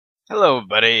Hello,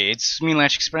 buddy. It's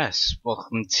MineCraft Express.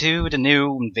 Welcome to the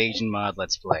new Invasion mod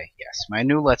Let's Play. Yes, my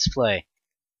new Let's Play.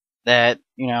 That,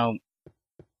 yeah,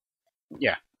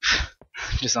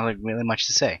 just not really much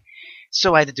to say.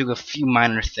 So I had to do a few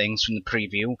minor things from the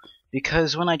preview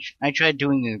because when I tried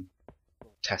doing a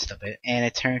test of it, and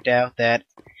it turned out that,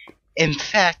 in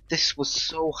fact, this was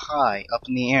so high up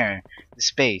in the air, the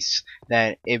space,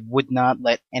 that it would not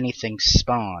let anything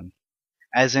spawn.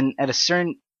 As in, at a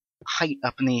certain height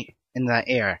up in the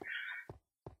air,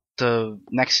 the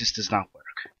Nexus does not work.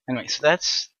 Anyway, so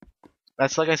that's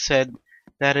like I said,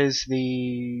 that is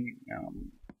the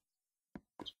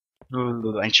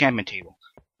enchantment table.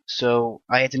 So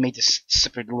I had to make this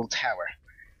separate little tower.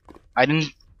 I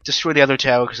didn't destroy the other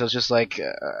tower because I was just like,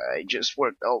 I just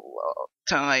worked all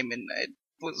the time and it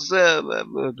was blah,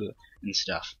 blah, blah, and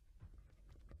stuff.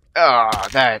 Ah,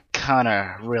 that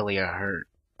kinda really hurt.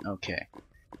 Okay,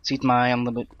 let's eat my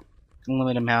unlimited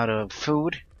amount of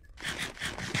food.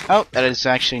 Oh, that is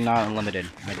actually not unlimited.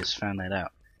 I just found that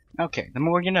out. Okay, the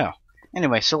more you know.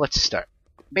 Anyway, so let's start.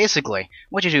 Basically,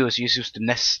 what you do is you use the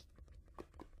Nexus.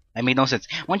 I made no sense.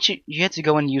 Once you have to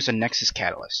go and use a Nexus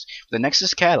Catalyst. The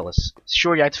Nexus Catalyst,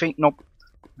 sure you activate? Nope.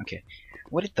 Okay.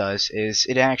 What it does is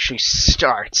it actually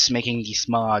starts making these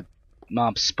mobs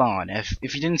spawn.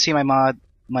 If you didn't see my mod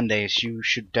Mondays, you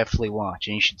should definitely watch,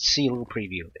 and you should see a little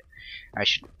preview of it. I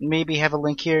should maybe have a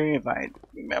link here if I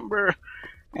remember.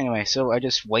 Anyway, so I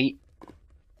just wait,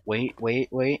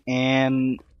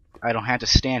 and I don't have to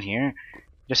stand here.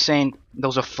 Just saying,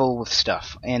 those are full with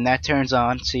stuff, and that turns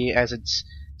on. See, as it's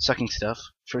sucking stuff.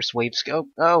 First waves go.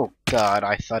 Oh God,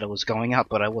 I thought it was going up,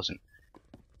 but I wasn't.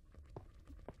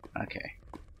 Okay,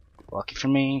 lucky for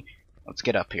me. Let's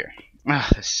get up here. Ah,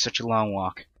 this is such a long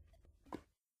walk.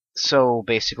 So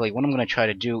basically, what I'm gonna try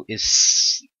to do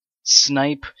is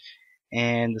snipe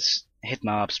and hit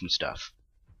mobs and stuff.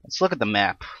 Let's look at the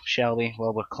map, shall we,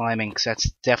 while we're climbing, because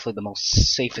that's definitely the most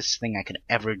safest thing I could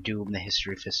ever do in the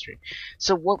history of history.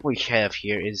 So what we have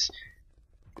here is,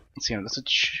 let's see,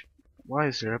 why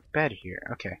is there a bed here?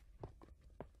 Okay.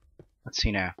 Let's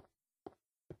see now.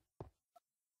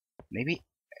 Maybe,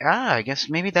 I guess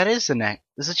maybe that is the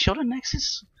does it show the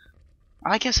Nexus?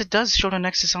 I guess it does show the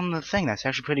Nexus on the thing. That's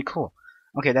actually pretty cool.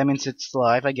 Okay, that means it's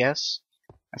live, I guess.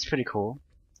 That's pretty cool.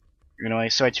 Anyway,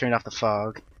 so I turned off the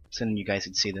fog, so then you guys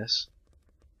could see this.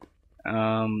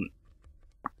 Okay.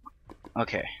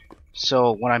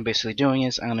 So what I'm basically doing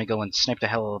is I'm gonna go and snipe the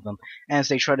hell out of them as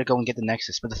they try to go and get the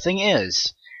Nexus. But the thing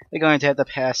is, they're going to have to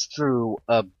pass through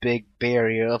a big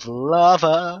barrier of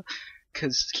lava.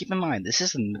 Cause keep in mind, this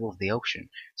is in the middle of the ocean,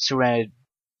 surrounded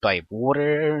by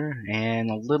water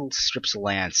and little strips of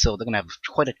land. So they're gonna have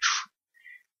quite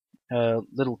a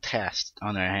little task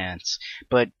on their hands.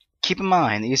 But keep in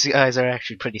mind, these guys are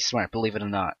actually pretty smart, believe it or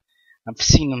not. I've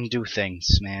seen them do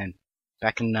things, man.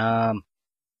 Back in, I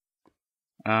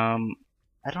don't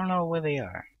know where they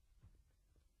are.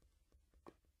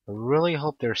 I really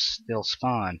hope they'll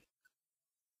spawn.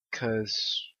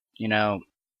 Cause, I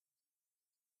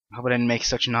hope I didn't make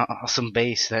such an awesome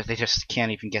base that they just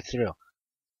can't even get through.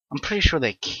 I'm pretty sure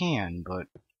they can, but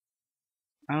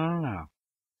I don't know.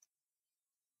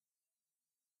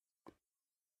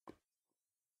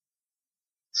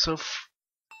 So,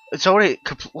 it's already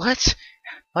what?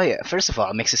 Oh yeah, first of all,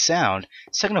 it makes a sound.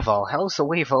 Second of all, how is the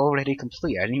wave already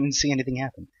complete? I didn't even see anything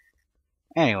happen.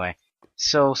 Anyway,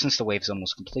 so since the wave's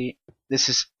almost complete, this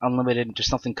is unlimited,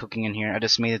 there's nothing cooking in here. I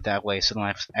just made it that way so I don't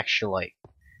have extra light.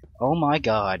 Oh my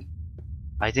God.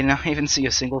 I did not even see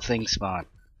a single thing spawn.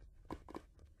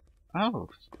 Oh,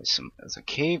 there's a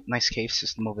cave, nice cave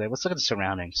system over there. Let's look at the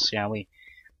surroundings, shall we?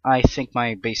 I think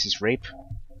my base is rape.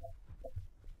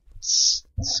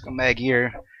 Scumbag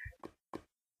here.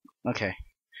 Okay.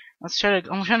 I'm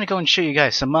trying to go and show you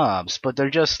guys some mobs, but they're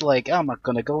just like, I'm not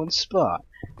gonna go and spawn.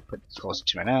 Put it closer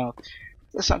to my mouth.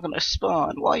 That's not gonna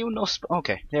spawn. Why you no spawn?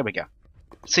 Okay, there we go.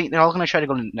 See, they're all gonna try to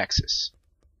go to the Nexus.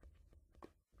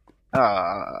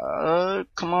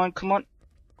 Come on.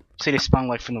 See, they spawn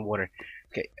right from the water.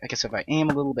 Okay, I guess if I aim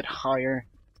a little bit higher.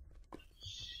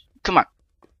 Come on.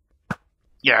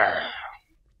 Yeah.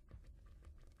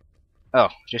 Oh,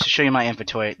 just to show you my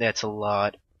inventory, that's a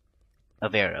lot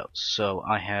of arrows, so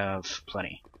I have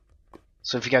plenty.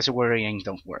 So if you guys are worrying,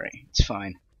 don't worry. It's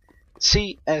fine.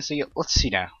 See, let's see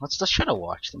now. Let's try to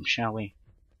watch them, shall we?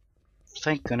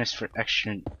 Thank goodness for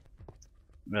extra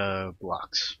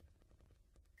blocks.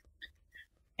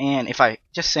 And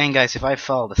just saying, guys, if I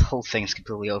fall, this whole thing's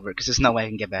completely over, because there's no way I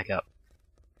can get back up.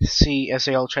 See, as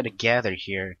they all try to gather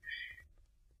here.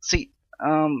 See,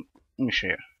 let me show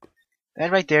you.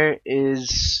 That right there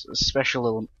is a special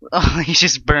little. Oh, he's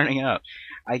just burning up.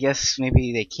 I guess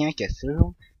maybe they can't get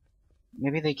through.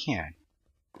 Maybe they can.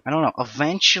 I don't know.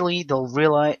 Eventually, they'll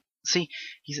realize. See,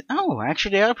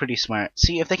 actually, they are pretty smart.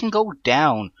 See, if they can go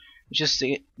down,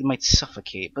 they might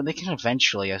suffocate, but they can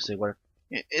eventually, as they work.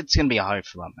 It's gonna be hard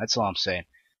for them. That's all I'm saying.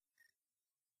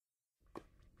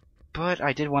 But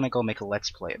I did want to go make a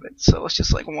let's play of it, so it's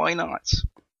just like, why not?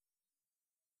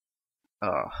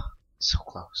 Oh, so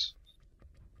close.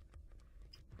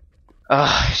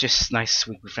 Just nice,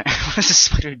 sweet friend. What is this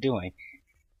spider doing?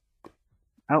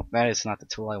 Oh, that is not the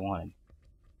tool I wanted.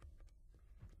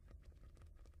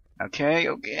 Okay,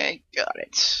 got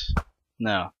it.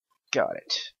 No, got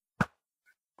it.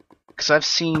 Because I've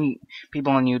seen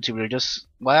people on YouTube, they're just,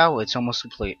 wow, it's almost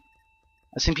complete.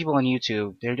 I've seen people on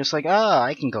YouTube, they're just like,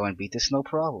 I can go and beat this, no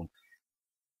problem.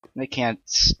 They can't,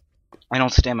 I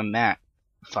don't stand a match.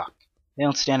 Fuck. They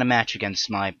don't stand a match against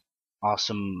my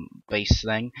awesome base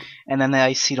thing, and then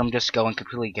I see them just go and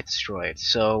completely get destroyed.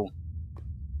 So,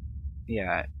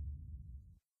 yeah,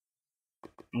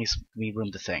 needs me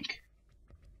room to think.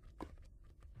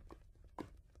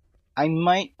 I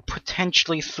might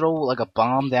potentially throw like a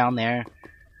bomb down there,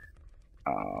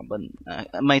 but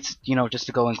I might, just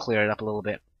to go and clear it up a little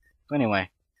bit. But anyway,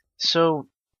 so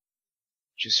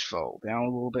just fall down a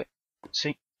little bit.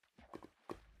 See,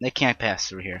 they can't pass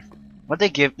through here. What they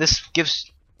give? This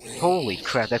gives. Holy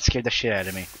crap! That scared the shit out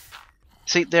of me.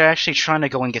 See, they're actually trying to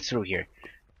go and get through here.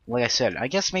 Like I said, I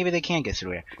guess maybe they can get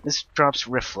through here. This drops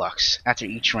reflux after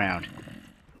each round.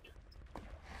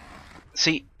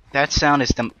 See, that sound is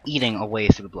them eating away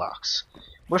through blocks.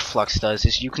 What Flux does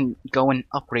is you can go and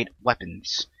upgrade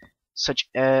weapons. Such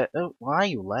as... Oh, why are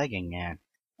you lagging, man?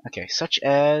 Okay, such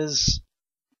as...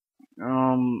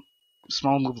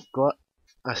 Small move...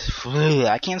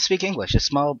 I can't speak English. A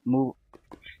small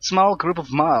group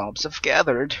of mobs have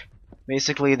gathered.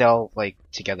 Basically, they'll, like,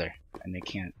 together. And they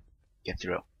can't get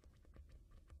through.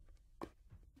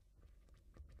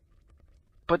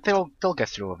 But they'll get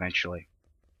through eventually.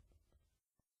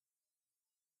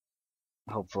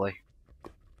 Hopefully.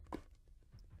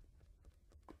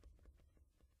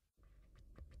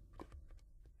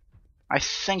 I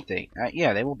think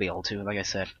yeah, they will be able to, like I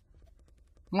said.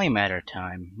 Only a matter of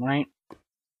time, right?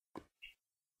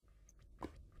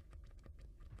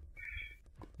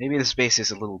 Maybe this base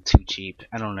is a little too cheap.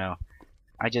 I don't know.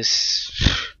 I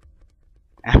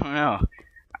don't know.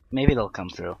 Maybe they'll come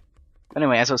through.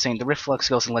 Anyway, as I was saying, the Reflux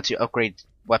goes and lets you upgrade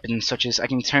weapons, such as I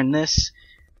can turn this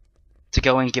to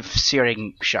go and give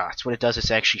searing shots. What it does is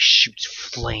it actually shoots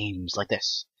flames like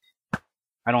this.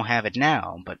 I don't have it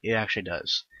now, but it actually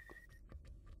does.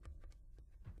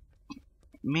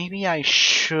 Maybe I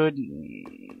should...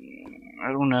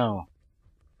 I don't know.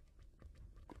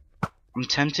 I'm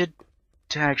tempted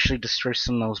to actually destroy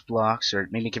some of those blocks, or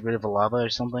maybe get rid of the lava or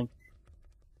something.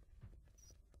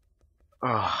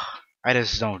 Oh, I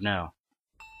just don't know.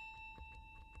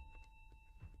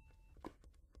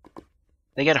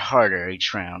 They get harder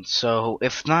each round, so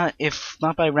if not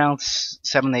by round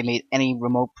 7 they made any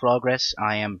remote progress,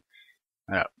 I am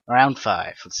round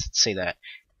 5. Let's say that.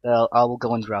 I'll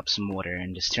go and drop some water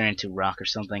and just turn into rock or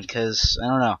something, cause I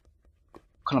don't know, I'm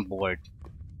kind of bored.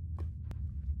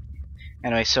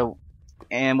 Anyway, so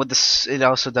and with this, it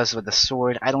also does with the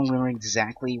sword. I don't remember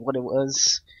exactly what it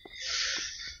was.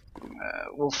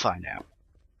 We'll find out.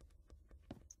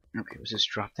 Okay, let's just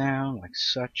drop down like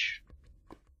such.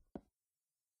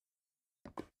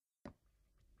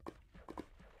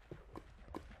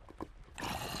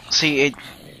 See,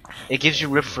 it gives you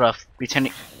reflux,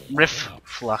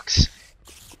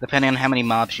 depending on how many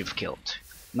mobs you've killed.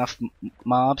 Enough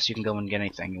mobs, you can go and get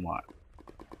anything you want.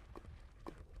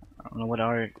 I don't know what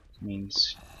R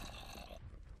means.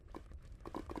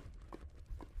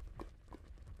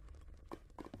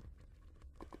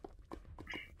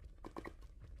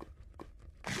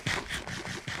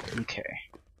 Okay.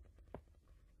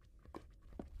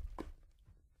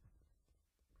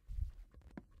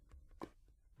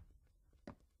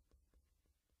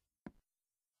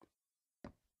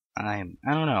 I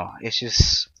don't know. It's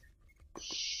just,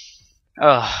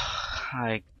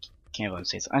 I can't even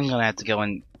say it. I'm gonna have to go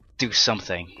and do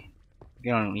something. They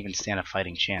don't even stand a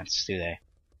fighting chance, do they?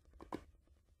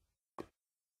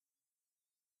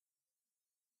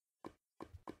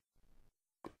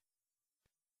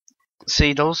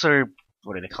 See, those are,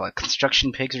 what do they call it,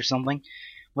 construction pigs or something?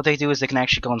 What they do is they can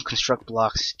actually go and construct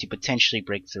blocks to potentially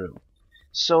break through.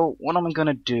 So, what I'm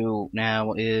gonna do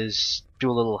now is do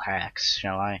a little hacks,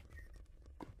 shall I?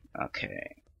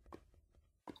 Okay.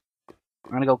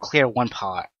 I'm gonna go clear one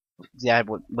part. That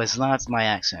was not my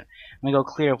accent. I'm gonna go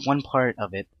clear one part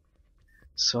of it.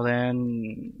 So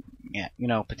then, yeah,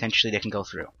 potentially they can go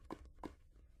through.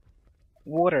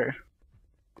 Water.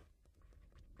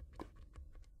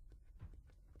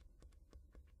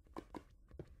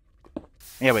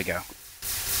 Here we go.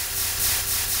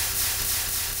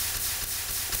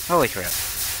 Holy crap.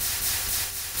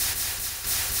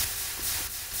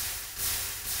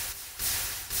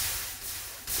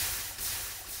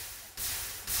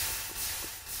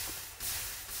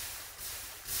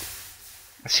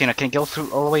 See, I can go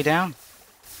through all the way down.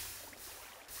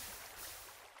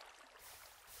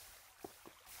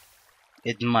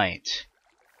 It might.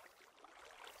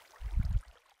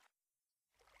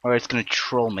 Or it's gonna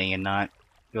troll me and not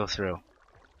go through.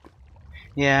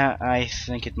 Yeah, I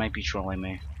think it might be trolling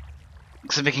me.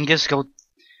 Because if it can just go...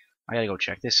 I gotta go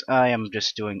check this. I'm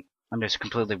just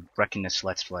completely wrecking this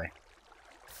Let's Play.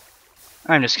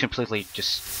 I'm just completely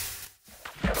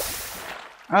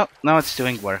Oh, no, it's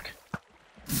doing work.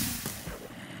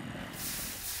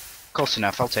 Close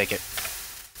enough, I'll take it.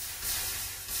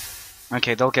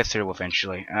 Okay, they'll get through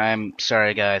eventually. I'm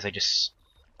sorry, guys, it's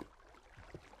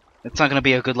not gonna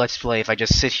be a good Let's Play if I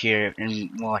just sit here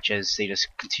and watch as they just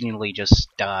continually just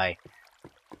die.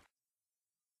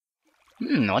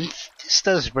 This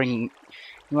does bring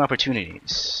new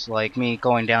opportunities, like me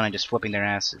going down and just whooping their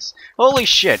asses. Holy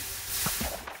shit!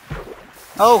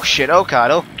 Oh shit, oh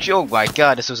god, oh my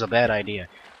god, this was a bad idea.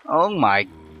 Oh my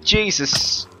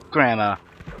Jesus, Grandma.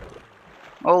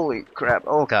 Holy crap,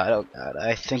 oh god,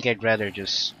 I think I'd rather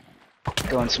just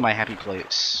go into my happy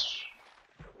place.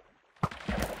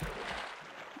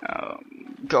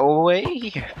 Go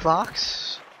away,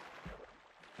 Fox.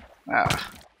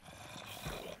 Ah.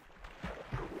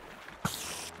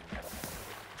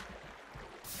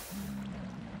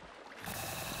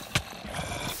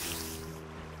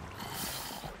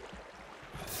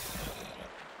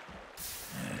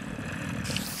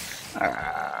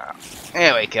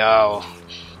 There we go.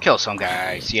 Kill some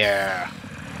guys, yeah.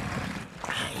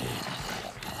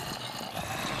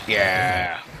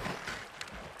 Yeah.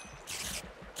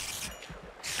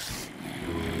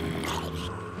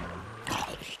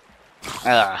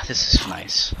 Ah, this is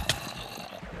nice.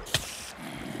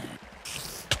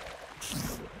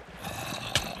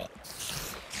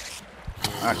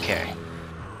 Okay.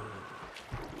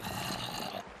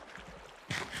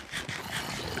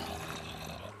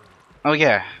 Oh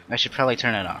yeah, I should probably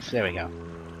turn it off. There we go.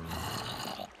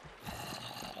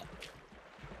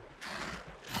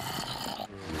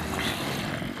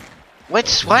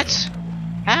 What?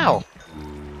 How?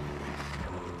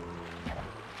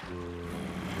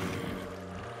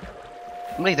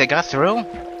 Wait, they got through?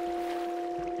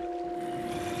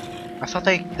 I thought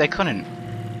they couldn't.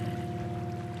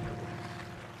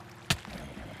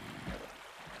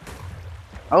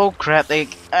 Oh crap,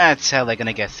 that's how they're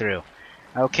gonna get through.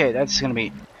 Okay, that's gonna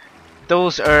be...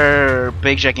 Those are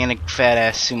big, gigantic,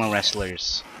 fat-ass sumo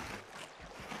wrestlers.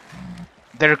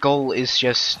 Their goal is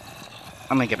just...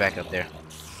 I'm gonna get back up there.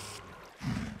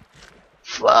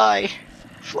 Fly!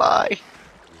 Fly!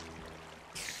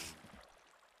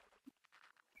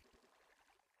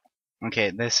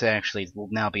 Okay, this actually will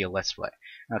now be a Let's Play.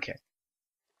 Okay.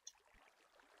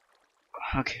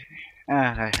 Okay.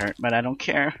 That hurt, but I don't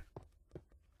care.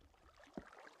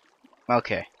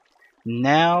 Okay.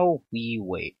 Now we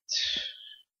wait.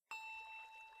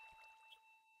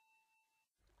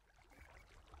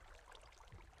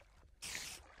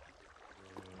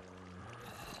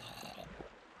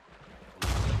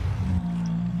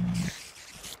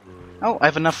 Oh, I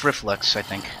have enough reflux, I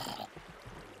think.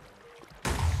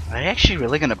 Are they actually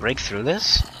really gonna break through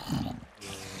this?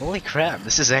 Holy crap,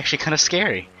 this is actually kind of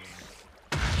scary.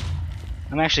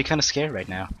 I'm actually kind of scared right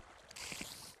now.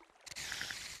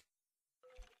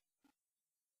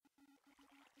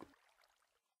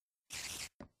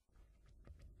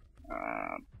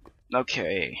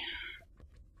 Okay.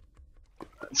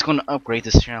 Let's go and upgrade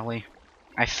this, shall we?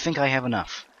 I think I have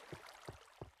enough.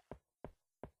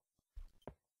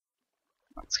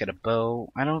 Let's get a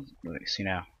bow. I don't really see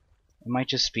now. It might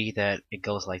just be that it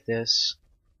goes like this.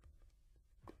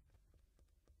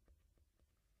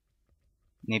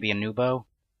 Maybe a new bow.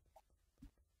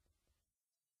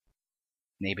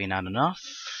 Maybe not enough.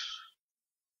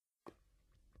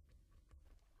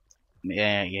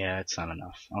 Yeah, it's not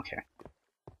enough. Okay.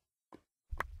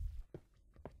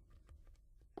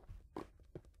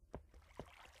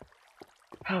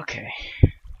 Okay.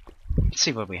 Let's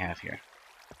see what we have here.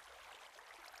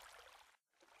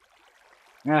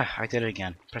 Ah, I did it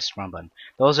again. Press the wrong button.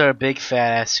 Those are big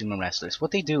fat ass sumo wrestlers.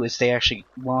 What they do is they actually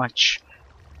launch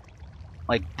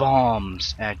like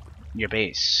bombs at your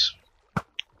base.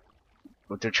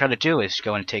 What they're trying to do is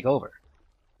go and take over.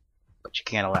 But you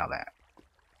can't allow that.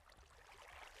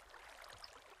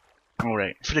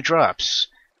 Alright, for the drops.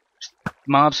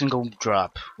 Mobs can go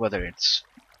drop, whether it's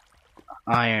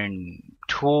iron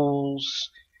tools,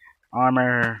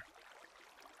 armor,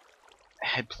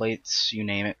 head plates, you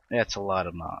name it. That's a lot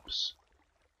of mobs.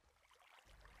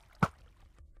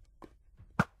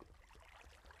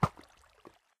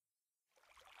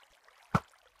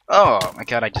 Oh my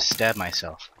god, I just stabbed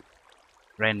myself.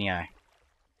 Right in the eye.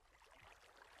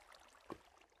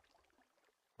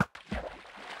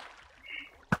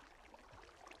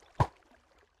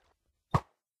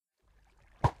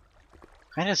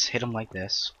 Can I just hit him like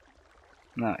this?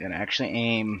 I'm not gonna actually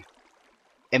aim.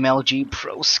 MLG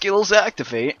Pro Skills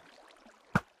activate.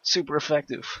 Super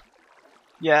effective.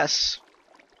 Yes.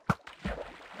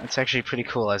 That's actually pretty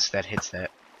cool as that hits that.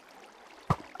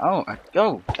 Oh,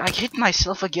 I hit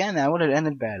myself again. That would have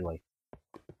ended badly.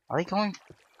 Are they going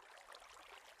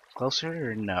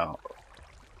closer or no?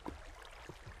 I'm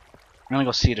gonna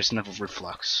go see if there's enough of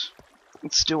reflux.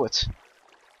 Let's do it.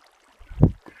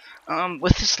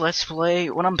 With this Let's Play,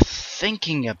 what I'm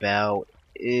thinking about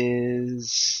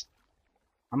is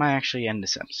I might actually end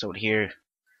this episode here.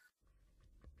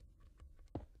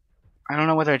 I don't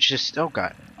know whether it's just oh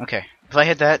god. Okay. If I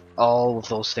hit that, all of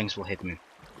those things will hit me.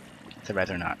 I'd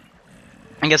rather not.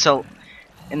 I guess I'll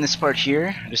end this part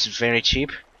here. This is very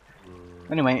cheap.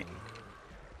 Anyway,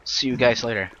 see you guys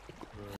later.